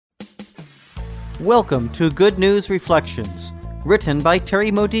Welcome to Good News Reflections, written by Terry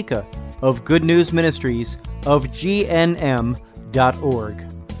Modica of Good News Ministries of GNM.org.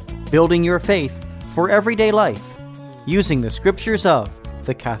 Building your faith for everyday life, using the scriptures of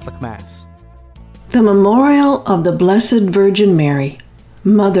the Catholic Mass. The Memorial of the Blessed Virgin Mary,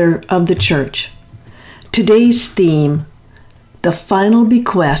 Mother of the Church. Today's theme, the final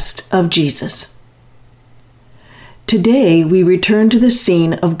bequest of Jesus. Today we return to the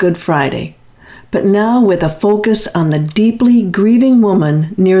scene of Good Friday, but now with a focus on the deeply grieving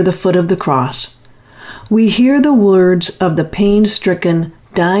woman near the foot of the cross. We hear the words of the pain-stricken,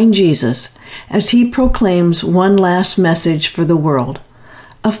 dying Jesus as he proclaims one last message for the world,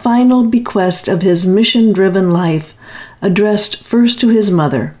 a final bequest of his mission-driven life addressed first to his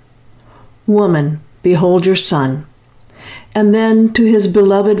mother, "Woman, behold your son," and then to his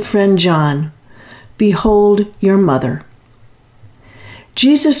beloved friend John, "Behold your mother."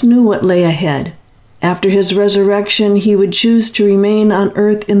 Jesus knew what lay ahead. After his resurrection, he would choose to remain on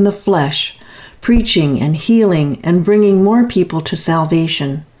earth in the flesh, preaching and healing and bringing more people to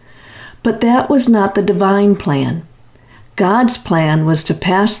salvation. But that was not the divine plan. God's plan was to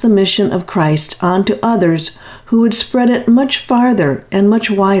pass the mission of Christ on to others who would spread it much farther and much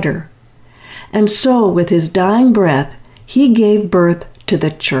wider. And so, with his dying breath, he gave birth to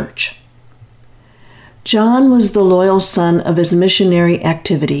the church. John was the loyal son of his missionary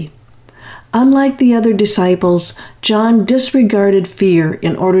activity. Unlike the other disciples, John disregarded fear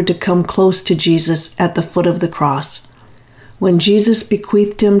in order to come close to Jesus at the foot of the cross. When Jesus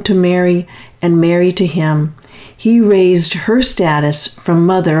bequeathed him to Mary and Mary to him, he raised her status from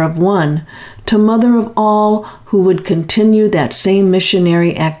mother of one to mother of all who would continue that same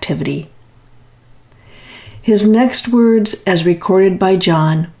missionary activity. His next words, as recorded by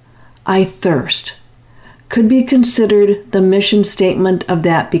John, "I thirst," could be considered the mission statement of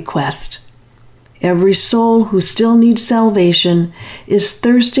that bequest. Every soul who still needs salvation is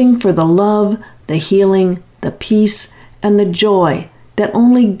thirsting for the love, the healing, the peace, and the joy that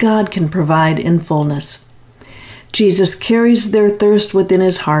only God can provide in fullness. Jesus carries their thirst within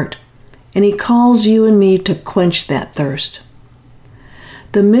his heart, and he calls you and me to quench that thirst.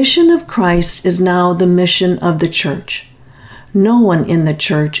 The mission of Christ is now the mission of the church. No one in the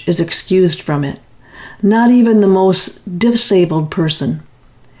church is excused from it, not even the most disabled person.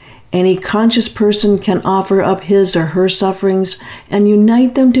 Any conscious person can offer up his or her sufferings and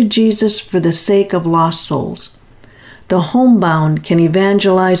unite them to Jesus for the sake of lost souls. The homebound can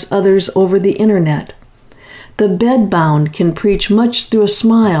evangelize others over the internet. The bedbound can preach much through a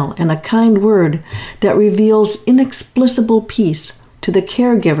smile and a kind word that reveals inexplicable peace to the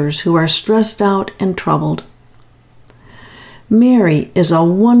caregivers who are stressed out and troubled. Mary is a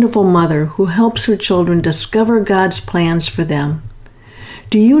wonderful mother who helps her children discover God's plans for them.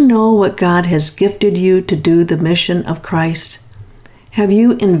 Do you know what God has gifted you to do the mission of Christ? Have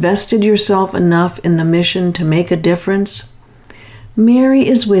you invested yourself enough in the mission to make a difference? Mary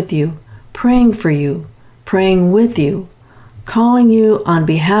is with you, praying for you, praying with you, calling you on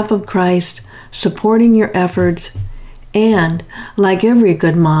behalf of Christ, supporting your efforts, and, like every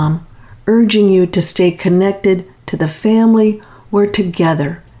good mom, urging you to stay connected to the family where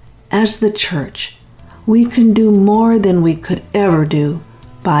together, as the church, we can do more than we could ever do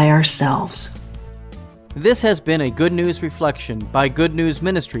by ourselves. This has been a Good News Reflection by Good News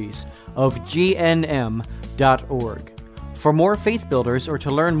Ministries of GNM.org. For more faith builders or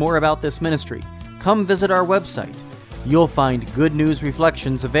to learn more about this ministry, come visit our website. You'll find Good News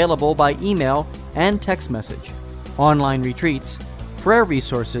Reflections available by email and text message, online retreats, prayer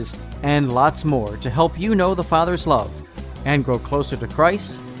resources, and lots more to help you know the Father's love and grow closer to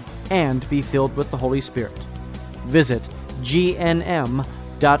Christ and be filled with the Holy Spirit. Visit GNM.org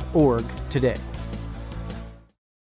today.